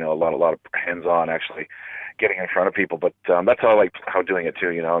road work. You know, a lot of hands-on actually getting in front of people. But that's how I like how doing it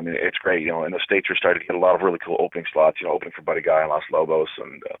too. You know, I mean, it's great. You know, in the States we're starting to get a lot of really cool opening slots. You know, opening for Buddy Guy and Los Lobos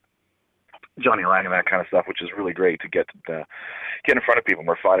and Johnny Lang and that kind of stuff, which is really great to get in front of people.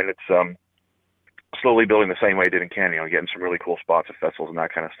 We're finding it's slowly building the same way it did in Canada, you know, getting some really cool spots at festivals and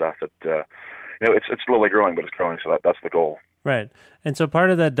that kind of stuff. That you know, it's slowly growing, but it's growing. So that's the goal. Right. And so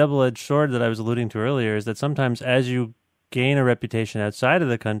part of that double-edged sword that I was alluding to earlier is that sometimes as you gain a reputation outside of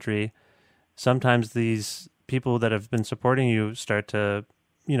the country, sometimes these people that have been supporting you start to,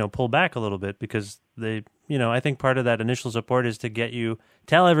 pull back a little bit because they, I think part of that initial support is to get you,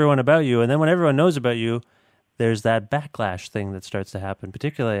 tell everyone about you. And then when everyone knows about you, there's that backlash thing that starts to happen,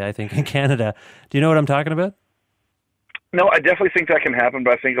 particularly, I think, in Canada. Do you know what I'm talking about? No, I definitely think that can happen,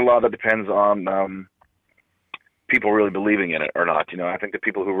 but I think a lot of that depends on people really believing in it or not. I think the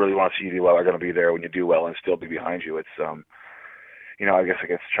people who really want to see you do well are going to be there when you do well and still be behind you. It's, I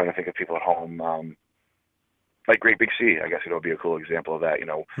guess trying to think of people at home, like Great Big Sea, I guess would be a cool example of that.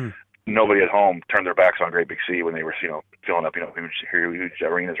 Nobody at home turned their backs on Great Big Sea when they were, filling up, huge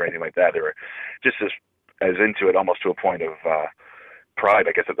arenas or anything like that. They were just as into it, almost to a point of pride.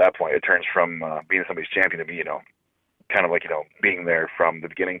 I guess at that point, it turns from being somebody's champion to be, kind of like, being there from the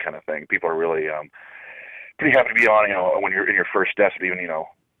beginning kind of thing. People are really pretty happy to be on, when you're in your first steps, even,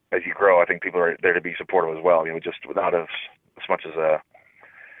 as you grow. I think people are there to be supportive as well, just without as much as a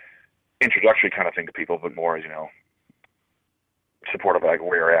introductory kind of thing to people, but more as, supportive of like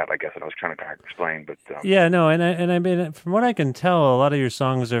where you're at, I guess, and I was trying to kind of explain, but yeah, no, and I mean, from what I can tell, a lot of your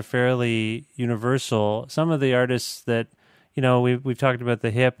songs are fairly universal. Some of the artists that, we've talked about The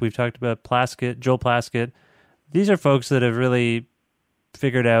Hip, we've talked about Plaskett, Joel Plaskett. These are folks that have really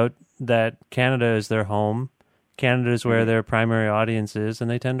figured out that Canada is their home. Canada is where their primary audience is, and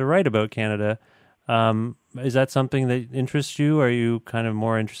they tend to write about Canada. Is that something that interests you? Or are you kind of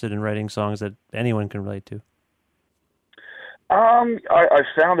more interested in writing songs that anyone can relate to? I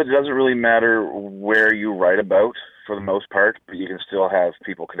found that it doesn't really matter where you write about for the most part, but you can still have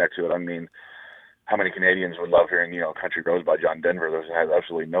people connect to it. I mean, how many Canadians would love hearing, Country Grows by John Denver? There's has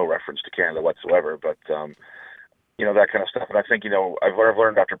absolutely no reference to Canada whatsoever, but, that kind of stuff. And I think, I've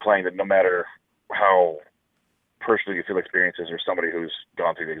learned after playing that no matter how personally you feel experiences, or somebody who's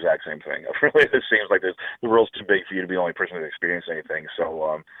gone through the exact same thing. Really, it seems like the world's too big for you to be the only person who's experienced anything.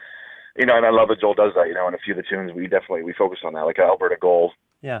 So, and I love that Joel does that, and a few of the tunes we focus on that, like Alberta Gold.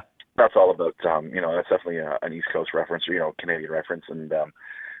 Yeah. That's all about, that's definitely an East Coast reference, or, Canadian reference. And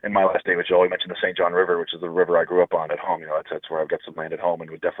in My Last Day with Joel, he mentioned the St. John River, which is the river I grew up on at home. That's where I've got some land at home, and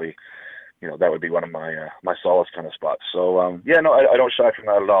would definitely, that would be one of my my solace kind of spots. So, I don't shy from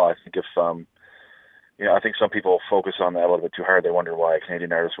that at all. I think if, I think some people focus on that a little bit too hard. They wonder why a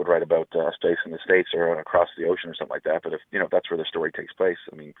Canadian artist would write about a space in the States or across the ocean or something like that. But if, that's where the story takes place,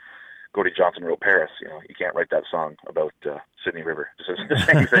 I mean, Gordy Johnson wrote Paris. You can't write that song about Sydney River. It's the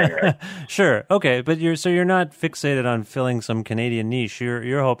same thing, right? Sure. Okay. But you're not fixated on filling some Canadian niche.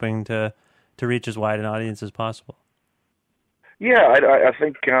 You're hoping to reach as wide an audience as possible. Yeah, I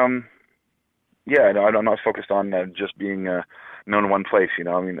think, I'm not focused on just being known in one place,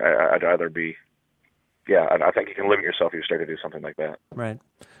 I mean, I'd rather be, I think you can limit yourself if you start to do something like that. Right.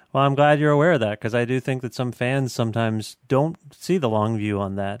 Well, I'm glad you're aware of that, because I do think that some fans sometimes don't see the long view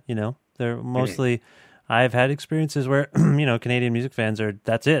on that, They're mostly, I've had experiences where, Canadian music fans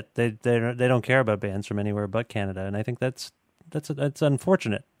that's it. They don't care about bands from anywhere but Canada, and I think that's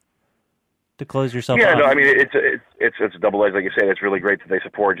unfortunate to close yourself off. Yeah, no, I mean, it's double-edged, like you said. It's really great that they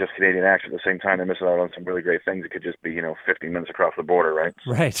support just Canadian acts. At the same time, they're missing out on some really great things. It could just be, 15 minutes across the border, right?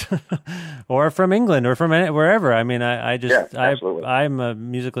 Right. Or from England or from wherever. I mean, absolutely. I'm a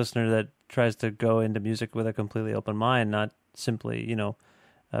music listener that tries to go into music with a completely open mind, not simply,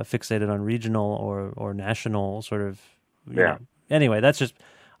 fixated on regional or national sort of. Yeah. Anyway, that's just,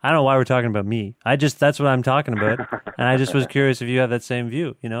 I don't know why we're talking about me. That's what I'm talking about. And I just was curious if you have that same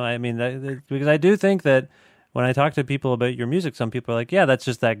view, I mean, because I do think that when I talk to people about your music, some people are like, yeah, that's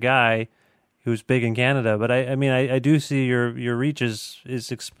just that guy who's big in Canada. But I do see your reach is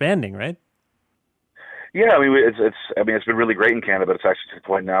expanding, right? Yeah, I mean, it's been really great in Canada, but it's actually to the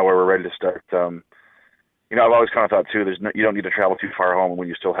point now where we're ready to start. I've always kind of thought too, you don't need to travel too far home when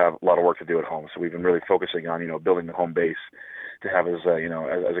you still have a lot of work to do at home. So we've been really focusing on, building the home base to have as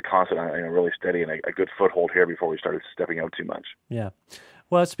a constant, really steady and a good foothold here before we started stepping out too much. Yeah.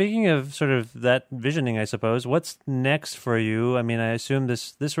 Well, speaking of sort of that visioning, I suppose, what's next for you? I mean, I assume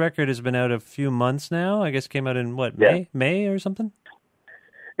this record has been out a few months now. I guess it came out in May or something?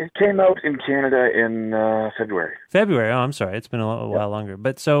 It came out in Canada in February. February. Oh, I'm sorry. It's been a while longer.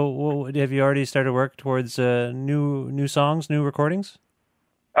 But so have you already started work towards new songs, new recordings?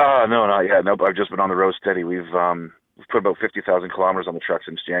 No, not yet. Nope. I've just been on the road steady. We've put about 50,000 kilometers on the truck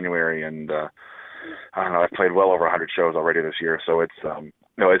since January, and I don't know, I've played well over 100 shows already this year, so it's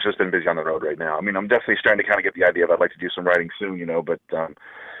it's just been busy on the road right now. I mean, I'm definitely starting to kind of get the idea of I'd like to do some writing soon, but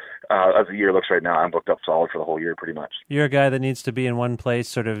as the year looks right now, I'm booked up solid for the whole year pretty much. You're a guy that needs to be in one place,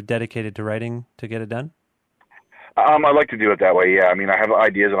 sort of dedicated to writing to get it done? I like to do it that way, yeah. I mean, I have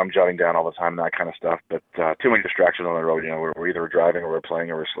ideas that I'm jotting down all the time and that kind of stuff, but too many distractions on the road. We're either driving or we're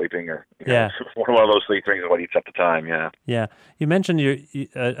playing or we're sleeping or one of those three things is what eats up the time, yeah. Yeah. You mentioned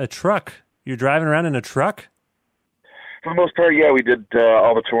a truck. You're driving around in a truck? For the most part, yeah. We did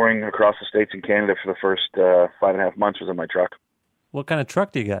all the touring across the States and Canada for the first 5.5 months was in my truck. What kind of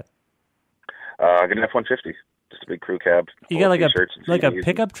truck do you got? I got an F-150, just a big crew cab. You got like a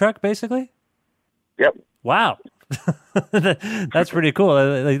pickup truck, basically? Yep. Wow. That's pretty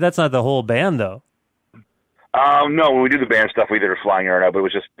cool. That's not the whole band, though. No, when we do the band stuff, we either flying in or out, but it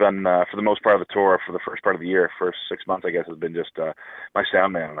was just been, for the most part of the tour, for the first part of the year, first 6 months, I guess, has been just my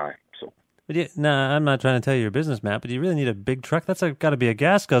sound man and I. So. But I'm not trying to tell you your business, Matt, but do you really need a big truck? That's got to be a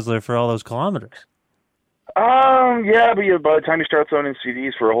gas guzzler for all those kilometers. Yeah, but by the time you start throwing in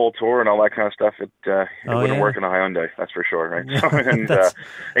CDs for a whole tour and all that kind of stuff, it wouldn't work in a Hyundai, that's for sure, right? So,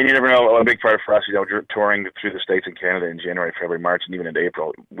 and you never know. A big part for us, touring through the States and Canada in January, February, March, and even into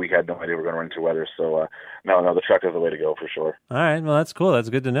April, we had no idea we were going to run into weather. So, no, the truck is the way to go for sure. All right, well, that's cool. That's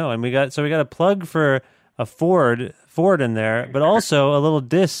good to know. And we got a plug for a Ford in there, but also a little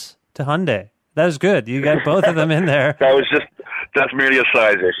diss to Hyundai. That was good. You got both of them in there. That's merely a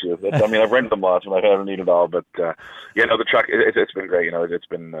size issue. I've rented them lots, and I haven't needed it all. But the truck it's been great. It's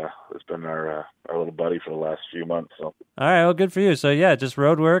been our little buddy for the last few months. So. All right, well, good for you. So yeah, just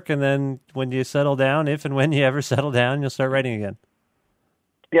road work, and then when you settle down, if and when you ever settle down, you'll start writing again.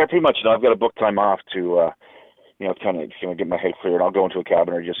 Yeah, pretty much. I've got a book time off to kind of get my head cleared. I'll go into a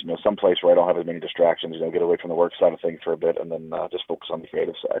cabin or just someplace where I don't have as many distractions. Get away from the work side of things for a bit, and then just focus on the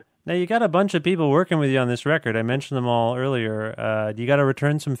creative side. Now you got a bunch of people working with you on this record. I mentioned them all earlier. Do you got to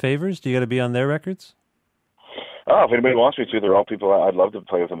return some favors? Do you got to be on their records? Oh, if anybody wants me to, they're all people I'd love to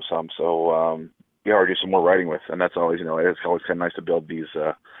play with them some. So or do some more writing with, and that's always it's always kind of nice to build these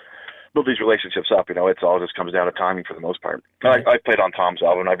relationships up. It all just comes down to timing for the most part. Right. I played on Tom's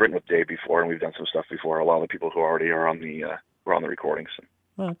album. I've written with Dave before, and we've done some stuff before. A lot of the people who already are on the recordings.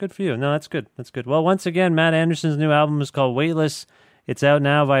 Well, good for you. No, that's good. That's good. Well, once again, Matt Anderson's new album is called Weightless. It's out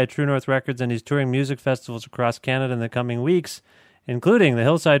now via True North Records, and he's touring music festivals across Canada in the coming weeks, including the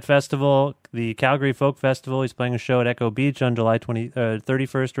Hillside Festival, the Calgary Folk Festival. He's playing a show at Echo Beach on July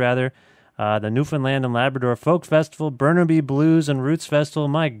 31st, the Newfoundland and Labrador Folk Festival, Burnaby Blues and Roots Festival.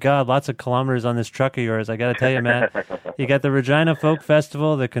 My God, lots of kilometers on this truck of yours. I got to tell you, Matt. You got the Regina Folk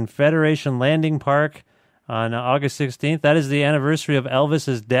Festival, the Confederation Landing Park on August 16th. That is the anniversary of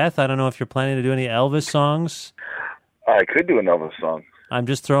Elvis's death. I don't know if you're planning to do any Elvis songs. I could do an Elvis song. I'm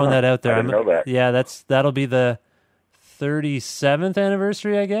just throwing that out there. I didn't know that. Yeah, that'll be the 37th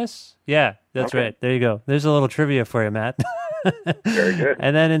anniversary, I guess. Yeah, that's right. There you go. There's a little trivia for you, Matt. Very good.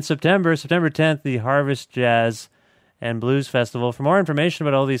 And then in September 10th, the Harvest Jazz and Blues Festival. For more information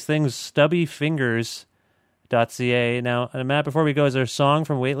about all these things, stubbyfingers.ca. Now, Matt, before we go, is there a song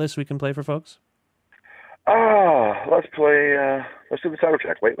from Weightless we can play for folks? Let's do the title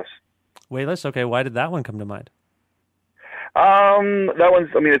track, Weightless. Weightless? Okay, why did that one come to mind? That one's,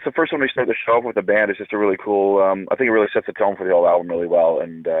 it's the first one we started the show with the band. It's just a really cool, I think it really sets the tone for the whole album really well.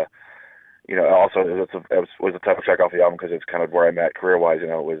 And, also it was a title track off the album because it's kind of where I'm at career-wise. It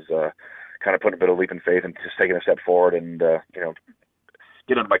was kind of putting a bit of leap in faith and just taking a step forward and,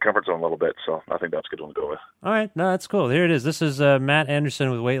 get out of my comfort zone a little bit. So I think that's a good one to go with. All right. No, that's cool. Here it is. This is Matt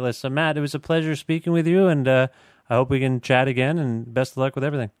Anderson with Weightless. So, Matt, it was a pleasure speaking with you, and I hope we can chat again, and best of luck with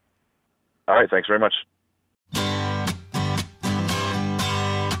everything. All right. Thanks very much.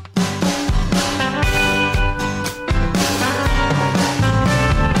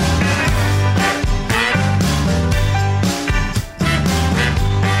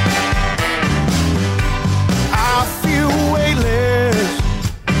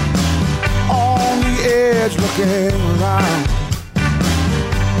 Looking around,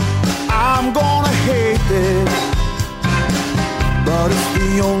 I'm gonna hate this, but it's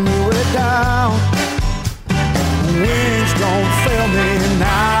the only way down. Wings don't fail me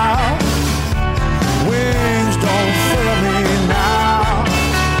now. Wings don't fail me now.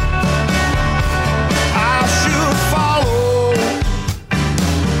 I should follow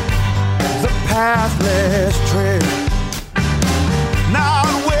the path less tread, not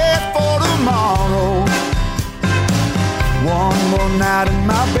wait for tomorrow. One more night in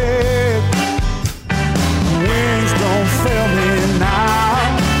my bed. Wings don't fail me now.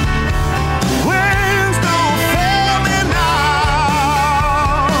 Wings don't fail me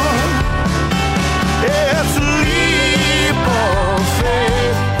now. It's a leap of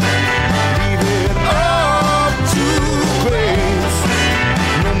faith. Leave it up to grace.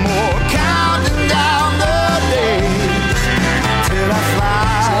 No more counting down the days till I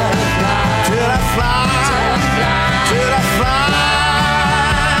fly, till I fly, till I fly.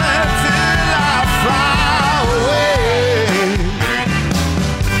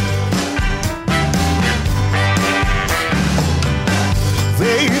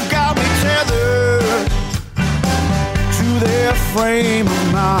 frame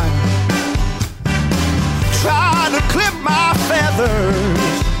of mind. Try to clip my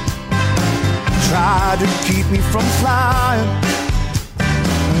feathers, try to keep me from flying.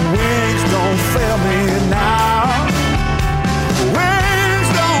 Wings don't fail me now. Wings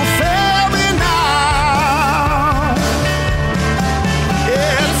don't fail me now.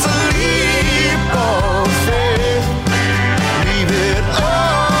 It's a leap of faith. Leave it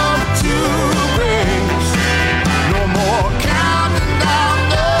up to grace. No more counting down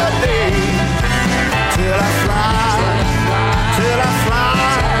the days till I fly, till I fly,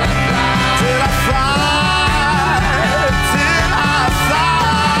 till I fly, till I fly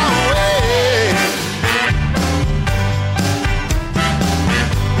away.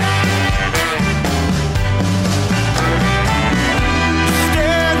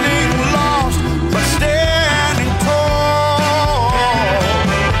 Standing lost, but standing tall.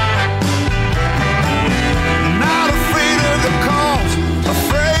 Not afraid of the cause,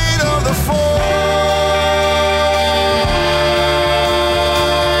 afraid of the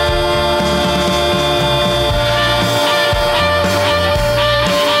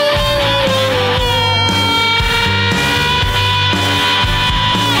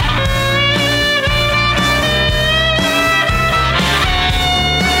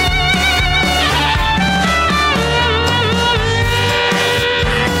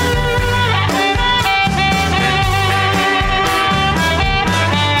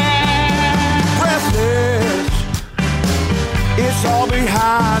breathless. It's all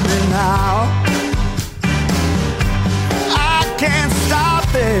behind me now. I can't stop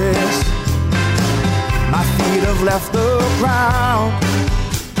this. My feet have left the ground.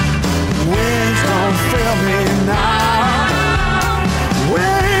 Wings don't fail me now.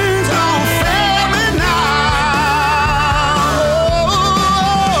 Wings don't fail me now.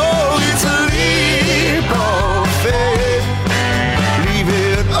 Oh, it's a leap of faith. Leave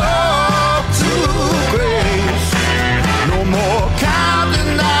it up to grace. No more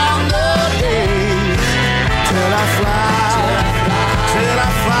counting down the days till I fly, till I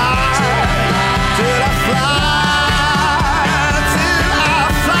fly, till I fly, till I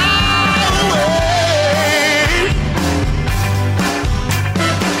fly away.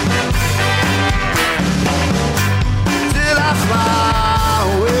 Till I fly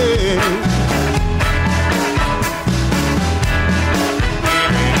away.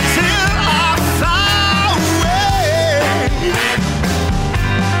 Till I fly away.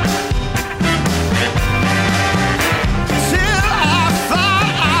 Till I fly,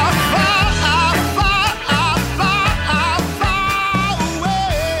 I fly away.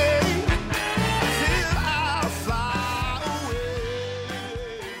 Till I fly away.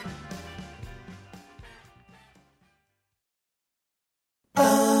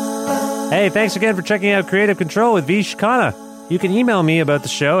 Hey, thanks again for checking out Creative Control with Vish Khanna. You can email me about the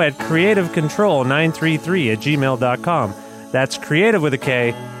show at creativecontrol933@gmail.com. That's creative with a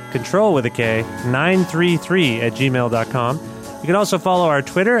K, control with a K, 933@gmail.com. You can also follow our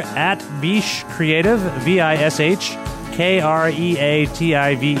Twitter at Vish Creative,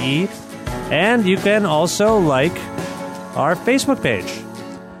 VISHKREATIVE. And you can also like our Facebook page.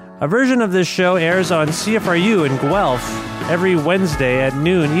 A version of this show airs on CFRU in Guelph every Wednesday at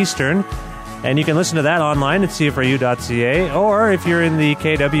noon Eastern, and you can listen to that online at cfru.ca, or if you're in the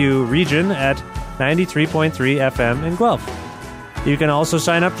KW region at 93.3 FM in Guelph. You can also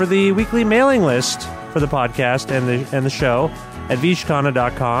sign up for the weekly mailing list for the podcast and the show at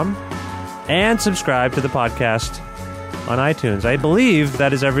vishkhanna.com, and subscribe to the podcast on iTunes. I believe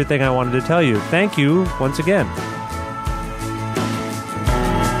that is everything I wanted to tell you. Thank you once again.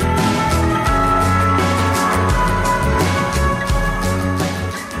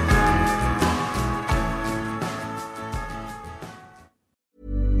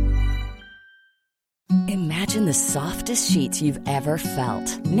 Imagine the softest sheets you've ever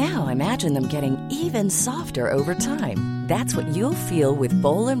felt. Now imagine them getting even softer over time. That's what you'll feel with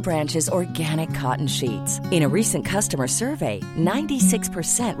Boll & Branch's organic cotton sheets. In a recent customer survey,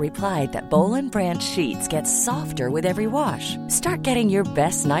 96% replied that Boll & Branch sheets get softer with every wash. Start getting your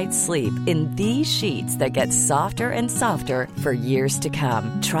best night's sleep in these sheets that get softer and softer for years to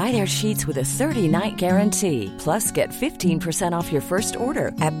come. Try their sheets with a 30-night guarantee. Plus, get 15% off your first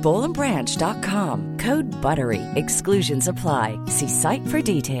order at bollandbranch.com. Code BUTTERY. Exclusions apply. See site for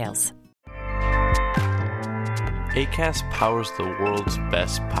details. Acast powers the world's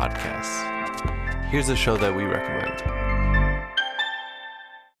best podcasts. Here's a show that we recommend.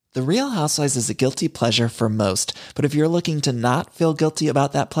 The Real Housewives is a guilty pleasure for most, but if you're looking to not feel guilty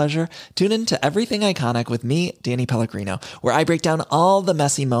about that pleasure, tune in to Everything Iconic with me, Danny Pellegrino, where I break down all the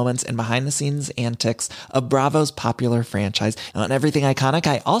messy moments and behind-the-scenes antics of Bravo's popular franchise. And on Everything Iconic,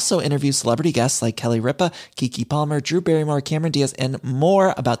 I also interview celebrity guests like Kelly Ripa, Keke Palmer, Drew Barrymore, Cameron Diaz, and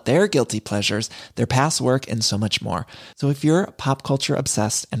more about their guilty pleasures, their past work, and so much more. So if you're pop culture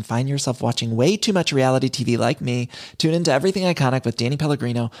obsessed and find yourself watching way too much reality TV like me, tune in to Everything Iconic with Danny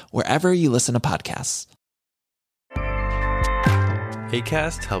Pellegrino, wherever you listen to podcasts.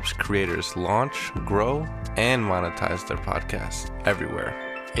 Acast helps creators launch, grow, and monetize their podcasts everywhere.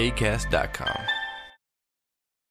 Acast.com.